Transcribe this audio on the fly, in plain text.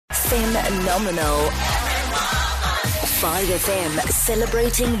Phenomenal. 5FM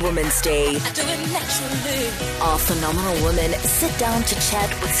celebrating Women's Day. I do it naturally. Our phenomenal women sit down to chat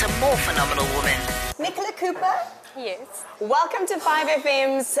with some more phenomenal women. Nicola Cooper, Yes. welcome to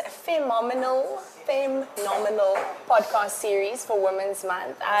 5FM's Phenomenal podcast series for Women's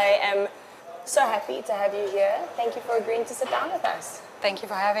Month. I am so happy to have you here. Thank you for agreeing to sit down with us. Thank you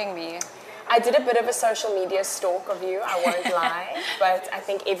for having me. I did a bit of a social media stalk of you, I won't lie, but I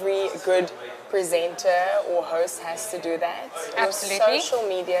think every good presenter or host has to do that. Absolutely. Your social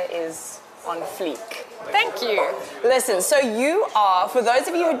media is on fleek. Thank you. Listen, so you are, for those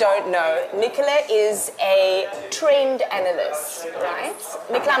of you who don't know, Nicola is a trend analyst, right?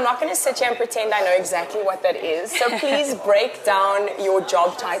 Nicola, I'm not going to sit here and pretend I know exactly what that is, so please break down your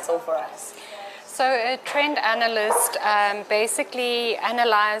job title for us. So a trend analyst basically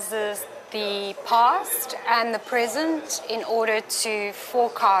analyzes the past and the present in order to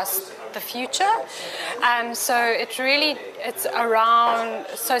forecast the future. So it's around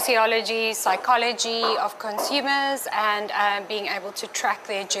sociology, psychology of consumers and being able to track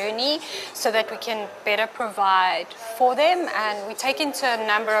their journey so that we can better provide for them. And we take into a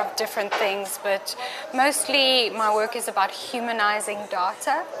number of different things, but mostly my work is about humanizing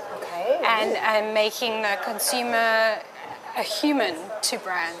data. Okay. And making the consumer a human to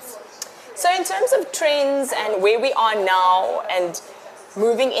brands. So in terms of trends and where we are now and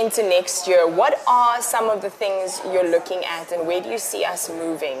moving into next year, what are some of the things you're looking at and where do you see us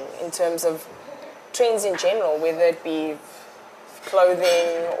moving in terms of trends in general, whether it be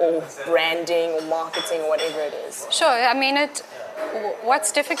clothing or branding or marketing or whatever it is? Sure. I mean,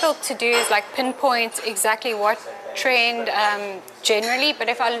 what's difficult to do is like pinpoint exactly what trend generally, but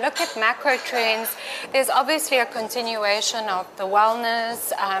if I look at macro trends, there's obviously a continuation of the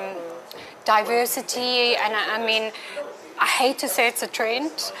wellness, diversity, and I mean, I hate to say it's a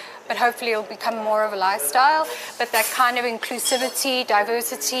trend, but hopefully it'll become more of a lifestyle. But that kind of inclusivity,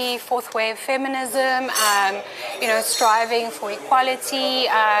 diversity, fourth wave feminism, striving for equality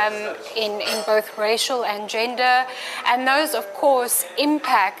in both racial and gender. And those, of course,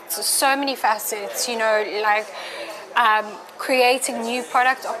 impact so many facets, creating new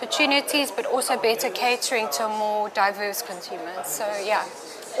product opportunities, but also better catering to a more diverse consumer. So, yeah.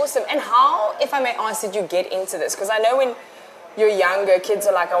 Awesome. And how, if I may ask, did you get into this? Because I know when you're younger, kids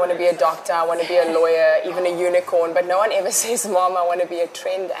are like, I want to be a doctor, I want to be a lawyer, even a unicorn, but no one ever says, Mom, I want to be a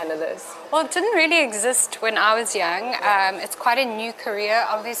trend analyst. Well, it didn't really exist when I was young. It's quite a new career,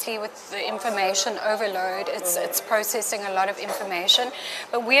 obviously, with the information overload. It's processing a lot of information.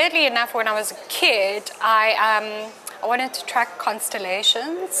 But weirdly enough, when I was a kid, I wanted to track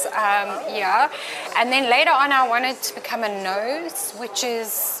constellations, and then later on I wanted to become a nose, which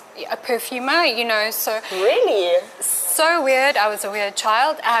is a perfumer, so... Really? So weird, I was a weird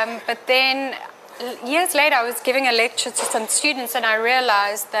child, but then years later I was giving a lecture to some students and I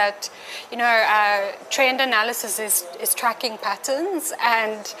realized that, trend analysis is tracking patterns,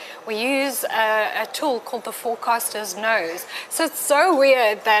 and we use a tool called the forecaster's nose. So it's so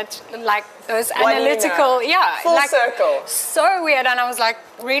weird that those analytical, full circle. So weird, and I was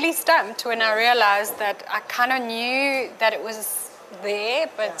really stumped when I realized that I kind of knew that it was there,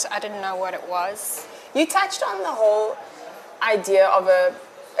 but I didn't know what it was. You touched on the whole idea of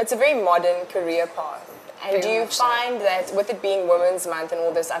it's a very modern career path. And do you find that with it being Women's Month and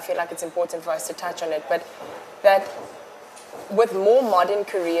all this, I feel like it's important for us to touch on it, but that with more modern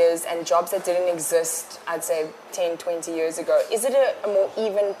careers and jobs that didn't exist, I'd say 10, 20 years ago, is it a more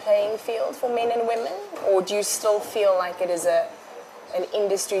even playing field for men and women? Or do you still feel like it is an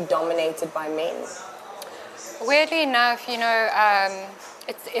industry dominated by men? Weirdly enough,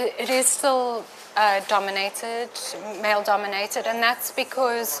 it is still male-dominated, and that's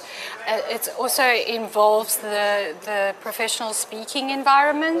because it also involves the professional speaking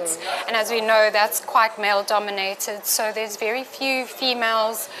environment, and as we know, that's quite male-dominated, so there's very few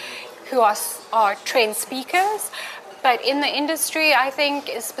females who are trend speakers. But in the industry, I think,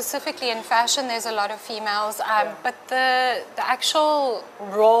 specifically in fashion, there's a lot of females. But the actual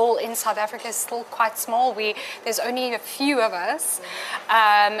role in South Africa is still quite small. There's only a few of us,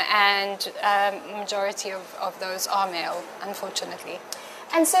 and majority of those are male, unfortunately.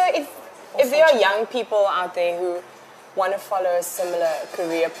 And so if there are young people out there who want to follow a similar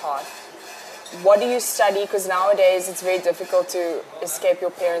career path, what do you study? Because nowadays it's very difficult to escape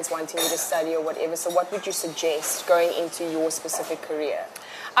your parents wanting you to study or whatever. So what would you suggest going into your specific career?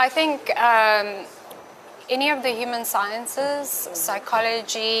 I think any of the human sciences,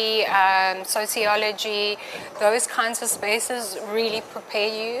 psychology, sociology, those kinds of spaces really prepare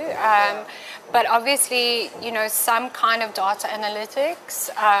you. But obviously, you know, some kind of data analytics,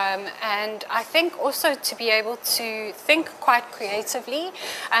 and I think also to be able to think quite creatively,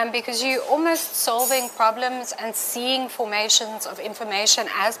 because you're almost solving problems and seeing formations of information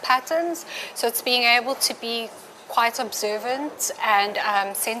as patterns. So it's being able to be quite observant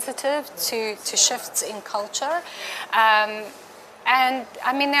and sensitive to shifts in culture. And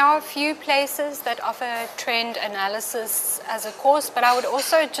I mean, there are a few places that offer trend analysis as a course, but I would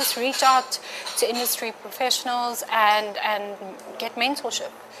also just reach out to industry professionals and get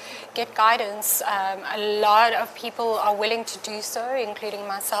mentorship, get guidance. A lot of people are willing to do so, including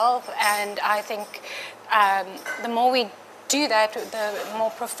myself, and I think the more we do that, the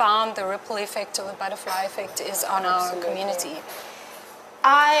more profound the ripple effect or the butterfly effect is on our community.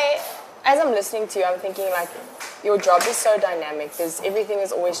 As I'm listening to you, I'm thinking like your job is so dynamic. Everything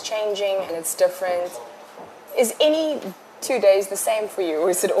is always changing and it's different. Is any 2 days the same for you,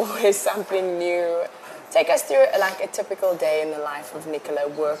 or is it always something new? Take us through like a typical day in the life of Nicola,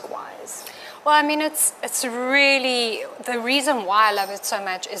 work-wise. Well, I mean, it's really, the reason why I love it so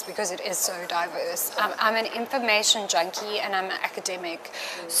much is because it is so diverse. I'm an information junkie and I'm an academic.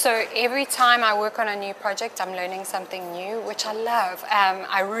 So every time I work on a new project, I'm learning something new, which I love.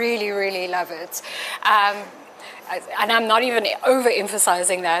 I really, really love it. And I'm not even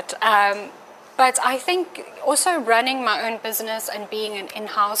overemphasizing that. But I think also running my own business and being an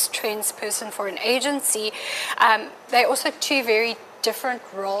in-house trends person for an agency, they're also two very different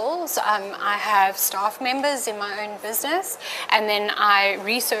roles. I have staff members in my own business, and then I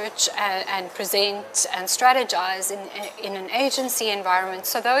research and present and strategize in an agency environment.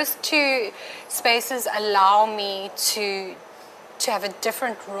 So those two spaces allow me to have a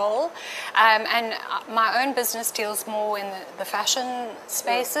different role. And my own business deals more in the fashion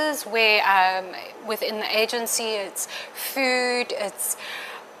spaces, where within the agency it's food, it's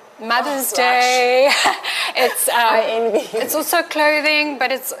Mother's Day, it's also clothing,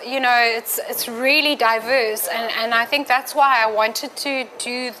 but it's, you know, it's really diverse, and I think that's why I wanted to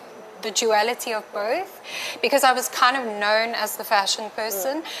do the duality of both, because I was kind of known as the fashion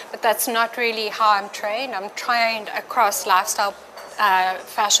person, but that's not really how I'm trained. I'm trained across lifestyle,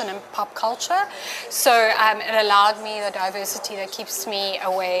 fashion and pop culture, so it allowed me the diversity that keeps me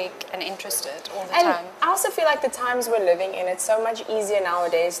awake and interested all the time. I also feel like the times we're living in, it's so much easier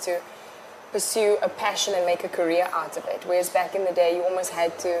nowadays to pursue a passion and make a career out of it, whereas back in the day you almost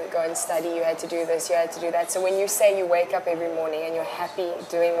had to go and study, you had to do this, you had to do that. So when you say you wake up every morning and you're happy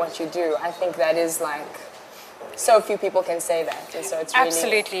doing what you do, I think that is like, so few people can say that, and so it's really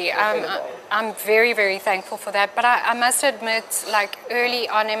absolutely. I'm very, very thankful for that. But I must admit, like early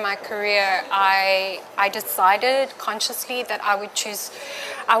on in my career, I decided consciously that I would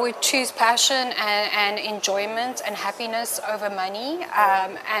choose passion and enjoyment and happiness over money.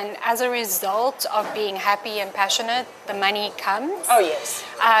 And as a result of being happy and passionate, the money comes. Oh yes.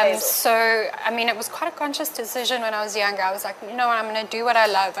 So I mean, it was quite a conscious decision when I was younger. I was like, you know what, I'm going to do what I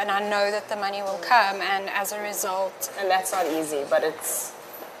love, and I know that the money will come. And as a result, and that's not easy, but it's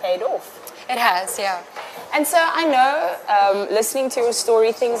paid off. It has, yeah. And so I know, listening to your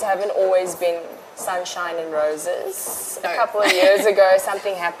story, things haven't always been sunshine and roses. No. A couple of years ago,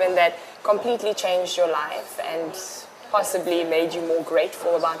 something happened that completely changed your life and possibly made you more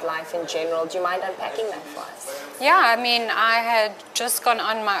grateful about life in general. Do you mind unpacking that for us? Yeah, I mean, I had just gone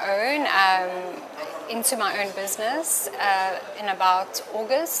on my own, into my own business in about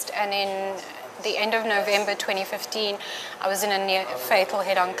August, and in the end of November 2015, I was in a near fatal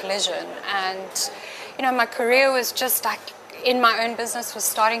head-on collision, and you know, my career was just like, in my own business, was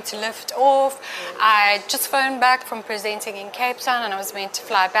starting to lift off. I just phoned back from presenting in Cape Town, and I was meant to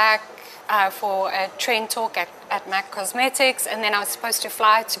fly back for a trend talk at MAC Cosmetics, and then I was supposed to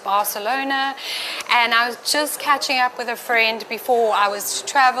fly to Barcelona, and I was just catching up with a friend before I was to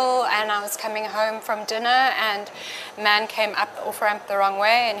travel, and I was coming home from dinner, and a man came up the off-ramp the wrong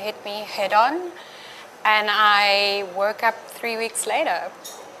way and hit me head on, and I woke up 3 weeks later.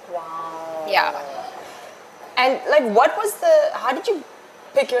 Wow. Yeah. And like, how did you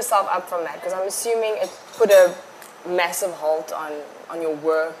pick yourself up from that? Because I'm assuming it put a massive halt on your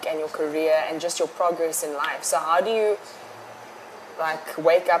work and your career and just your progress in life. So how do you like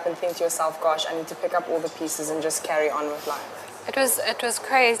wake up and think to yourself, gosh, I need to pick up all the pieces and just carry on with life? It was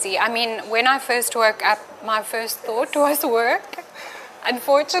crazy. I mean, when I first woke up, my first thought was work.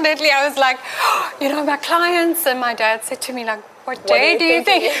 Unfortunately, I was like, you know, my clients, and my dad said to me like, what day do you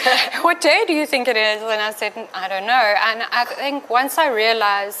think what day do you think it is? And I said, I don't know. And I think once I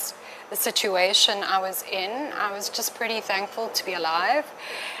realized the situation I was in. I was just pretty thankful to be alive.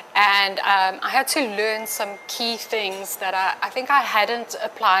 And I had to learn some key things that I think I hadn't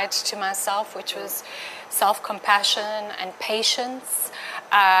applied to myself, which was self-compassion and patience,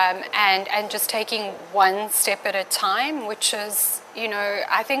 and just taking one step at a time, which is, you know,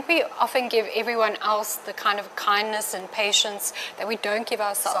 I think we often give everyone else the kind of kindness and patience that we don't give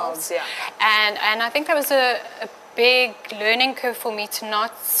ourselves. Yeah. And I think that was a big learning curve for me, to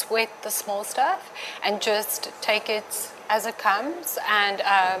not sweat the small stuff and just take it as it comes. And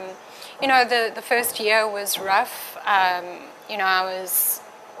you know, the first year was rough. You know, I was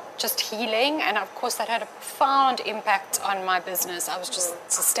just healing, and of course that had a profound impact on my business. I was just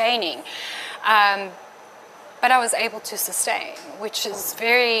sustaining, but I was able to sustain, which is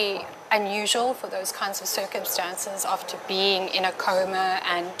very unusual for those kinds of circumstances. After being in a coma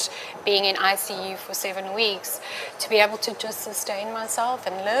and being in ICU for 7 weeks, to be able to just sustain myself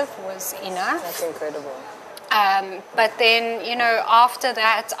and live was enough. That's incredible. But then, you know, after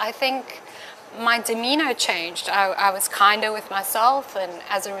that, I think my demeanor changed. I was kinder with myself, and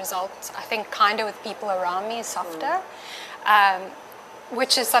as a result, I think kinder with people around me, softer,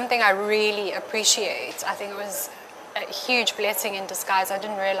 which is something I really appreciate. I think it was a huge blessing in disguise. I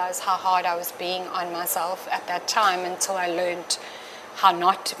didn't realize how hard I was being on myself at that time until I learned how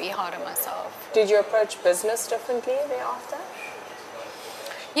not to be hard on myself. Did you approach business differently thereafter?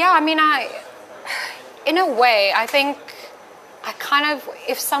 Yeah, I mean, in a way, I think I kind of,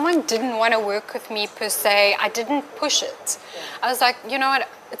 if someone didn't want to work with me per se, I didn't push it. I was like, you know what,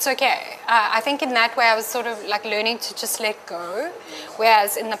 it's okay. I think in that way I was sort of like learning to just let go,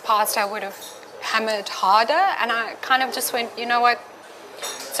 whereas in the past I would have hammered harder, and I kind of just went, you know what,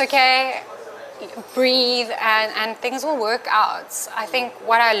 it's okay, breathe, and things will work out. I think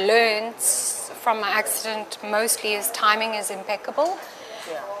what I learned from my accident mostly is timing is impeccable.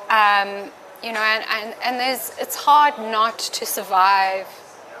 Yeah. You know, and it's hard not to survive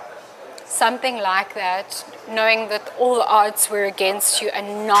something like that, knowing that all the odds were against you,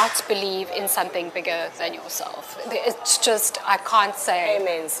 and not believe in something bigger than yourself. It's just, I can't say.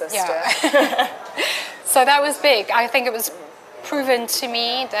 Amen, sister. Yeah. So that was big. I think it was proven to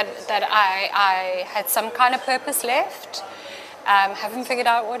me that I had some kind of purpose left. Haven't figured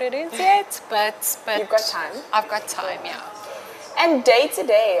out what it is yet, but You've got time. I've got time, yeah. And day to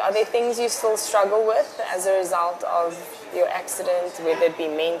day, are there things you still struggle with as a result of your accident, whether it be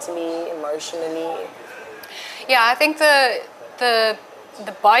mentally, emotionally? Yeah, I think the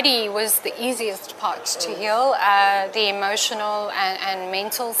body was the easiest part to heal. The emotional and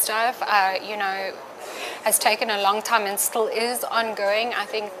mental stuff, you know, has taken a long time and still is ongoing. I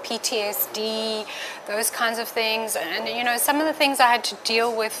think PTSD, those kinds of things, and you know, some of the things I had to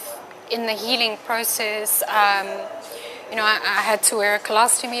deal with in the healing process. You know, I had to wear a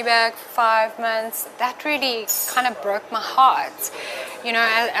colostomy bag for 5 months. That really kind of broke my heart. You know,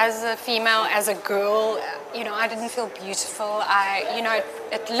 as a female, as a girl, you know, I didn't feel beautiful. You know,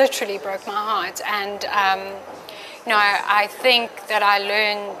 it literally broke my heart. And, you know, I think that I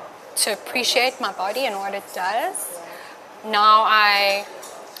learned to appreciate my body and what it does. Now I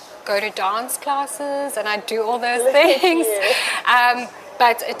go to dance classes and I do all those things.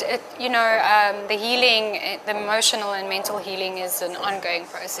 But you know, the healing, the emotional and mental healing is an ongoing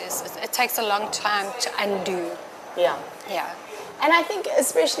process. It takes a long time to undo. Yeah. Yeah. And I think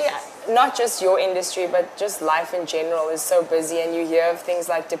especially not just your industry, but just life in general is so busy, and you hear of things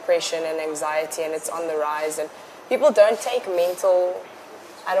like depression and anxiety, and it's on the rise, and people don't take mental,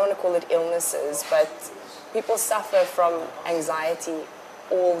 I don't want to call it illnesses, but people suffer from anxiety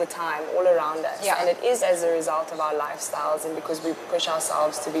all the time, all around us. Yeah. And it is as a result of our lifestyles, and because we push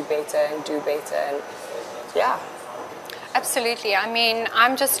ourselves to be better and do better, and yeah. Absolutely. I mean,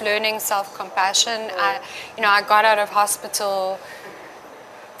 I'm just learning self-compassion. You know, I got out of hospital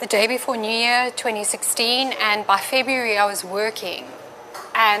the day before New Year 2016, and by February I was working.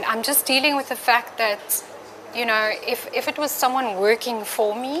 And I'm just dealing with the fact that, you know, if it was someone working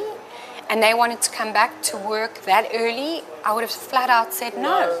for me and they wanted to come back to work that early, I would have flat out said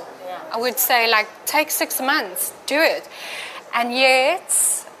no. Yeah. I would say, like, take 6 months, do it. And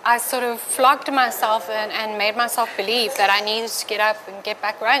yet I sort of flogged myself and made myself believe that I needed to get up and get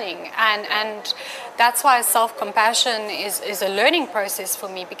back running. And that's why self-compassion is a learning process for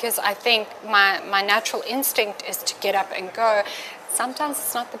me, because I think my natural instinct is to get up and go. Sometimes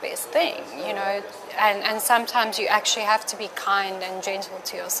it's not the best thing, you know, and sometimes you actually have to be kind and gentle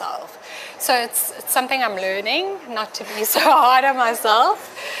to yourself. So it's something I'm learning, not to be so hard on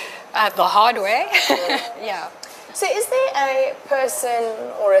myself, the hard way. Yeah. So is there a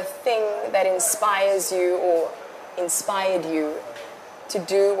person or a thing that inspires you or inspired you to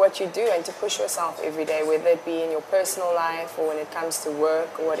do what you do and to push yourself every day, whether it be in your personal life or when it comes to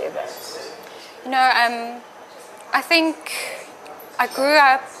work or whatever? I think I grew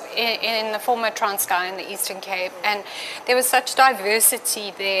up in the former Transkei in the Eastern Cape, and there was such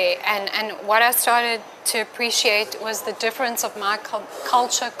diversity there, and what I started to appreciate was the difference of my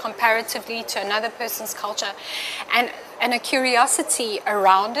culture comparatively to another person's culture, and a curiosity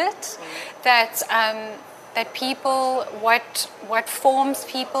around it, that people, what forms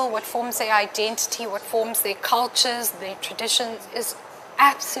people, what forms their identity, what forms their cultures, their traditions, is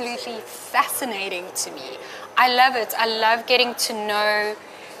absolutely fascinating to me. I love it. I love getting to know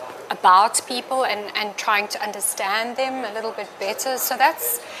about people and trying to understand them a little bit better. So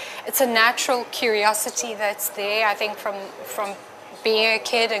it's a natural curiosity that's there, I think, from being a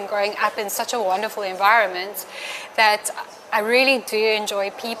kid and growing up in such a wonderful environment, that I really do enjoy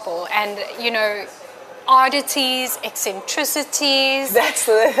people. And, oddities, eccentricities.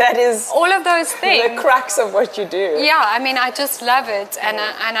 That is all of those things. The crux of what you do. Yeah, I mean, I just love it. And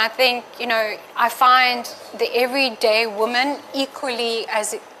I think, I find the everyday woman equally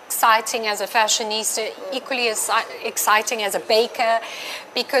as exciting as a fashionista, equally as exciting as a baker,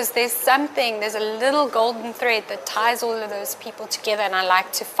 because there's a little golden thread that ties all of those people together, and I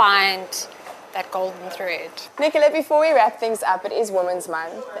like to find that golden thread. Nicola, before we wrap things up, it is Women's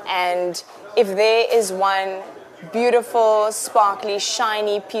Month, and if there is one beautiful, sparkly,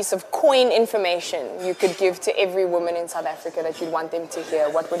 shiny piece of coin information you could give to every woman in South Africa that you'd want them to hear,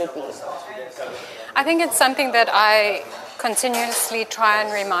 what would it be? I think it's something that I continuously try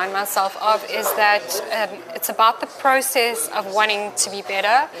and remind myself of, is that it's about the process of wanting to be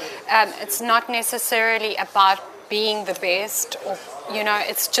better. It's not necessarily about being the best, or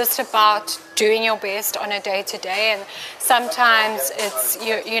it's just about doing your best on a day-to-day. And sometimes it's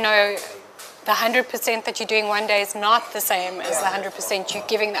the 100% that you're doing one day is not the same as the 100% you're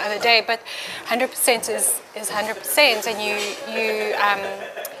giving the other day, but 100% is 100%, and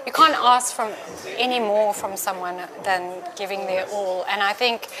you can't ask for any more from someone than giving their all. And I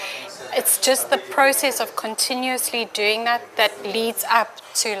think it's just the process of continuously doing that leads up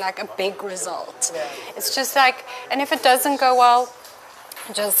to like a big result. Yeah. It's just like, and if it doesn't go well,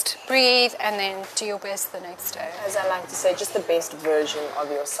 just breathe and then do your best the next day. As I like to say, just the best version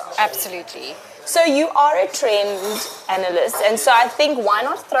of yourself. Absolutely. So you are a trend analyst, and so I think why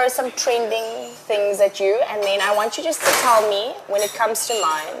not throw some trending things at you, and then I want you just to tell me, when it comes to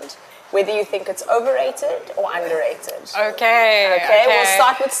mind, whether you think it's overrated or underrated. Okay. We'll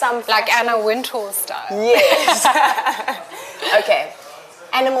start with some fashion. Like Anna Wintour style. Yes. Okay.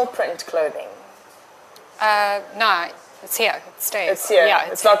 Animal print clothing. No. It's here. It stays. It's here.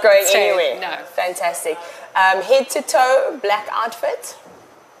 Yeah, it's not going stays. anywhere. No. Fantastic. Head to toe, black outfit.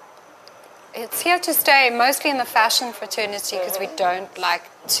 It's here to stay, mostly in the fashion fraternity, because we don't like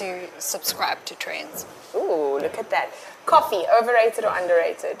to subscribe to trends. Ooh, look at that. Coffee, overrated or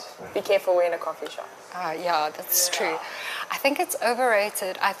underrated? Be careful, we're in a coffee shop. Yeah, that's true. I think it's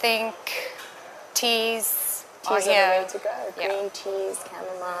overrated. I think teas are the here. way to go. Green teas,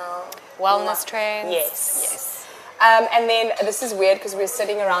 chamomile. Wellness trends. Yes. And then, this is weird because we're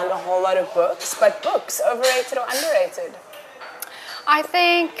sitting around a whole lot of books, but books, overrated or underrated? I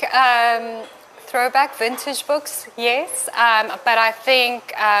think throwback vintage books, yes. But I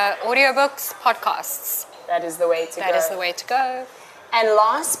think audiobooks, podcasts. That is the way to go. That is the way to go. And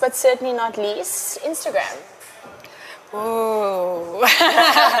last but certainly not least, Instagram. Ooh.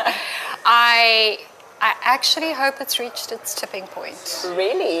 I actually hope it's reached its tipping point.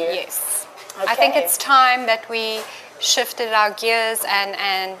 Really? Yes. Okay. I think it's time that we shifted our gears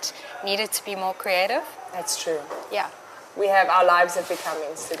and needed to be more creative. That's true. Yeah. Our lives have become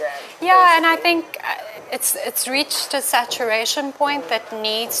Instagram. Yeah, basically. and I think it's reached a saturation point that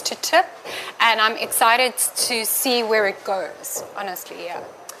needs to tip, and I'm excited to see where it goes, honestly, yeah.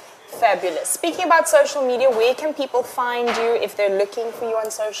 Fabulous. Speaking about social media, where can people find you if they're looking for you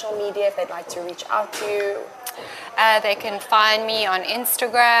on social media, if they'd like to reach out to you? They can find me on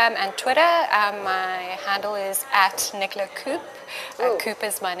Instagram and Twitter. My handle is @NicolaCoop. Coop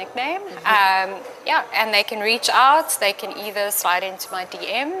is my nickname. And they can reach out. They can either slide into my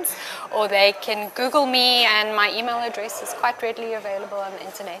DMs or they can Google me, and my email address is quite readily available on the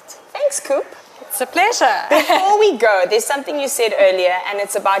internet. Thanks, Coop. It's a pleasure. Before we go, there's something you said earlier, and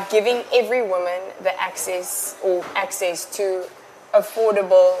it's about giving every woman the access to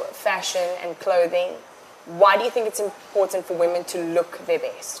affordable fashion and clothing. Why do you think it's important for women to look their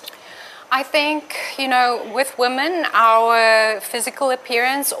best? I think, with women, our physical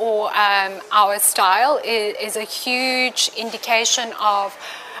appearance or our style is a huge indication of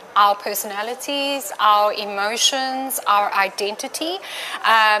our personalities, our emotions, our identity,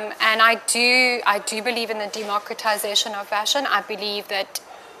 and I do believe in the democratization of fashion. I believe that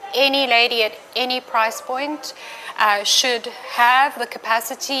any lady at any price point should have the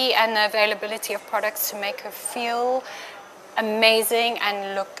capacity and the availability of products to make her feel amazing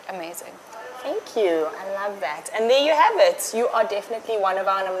and look amazing. Thank you. I love that. And there you have it. You are definitely one of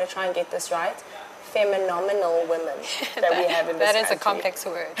our, and I'm going to try and get this right, phenomenal women that we have in this That is country. a complex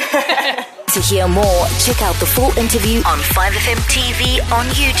word. To hear more, check out the full interview on 5FM TV on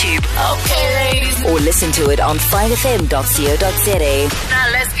YouTube. Okay, ladies. Or listen to it on 5fm.co.za.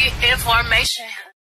 Now let's get information.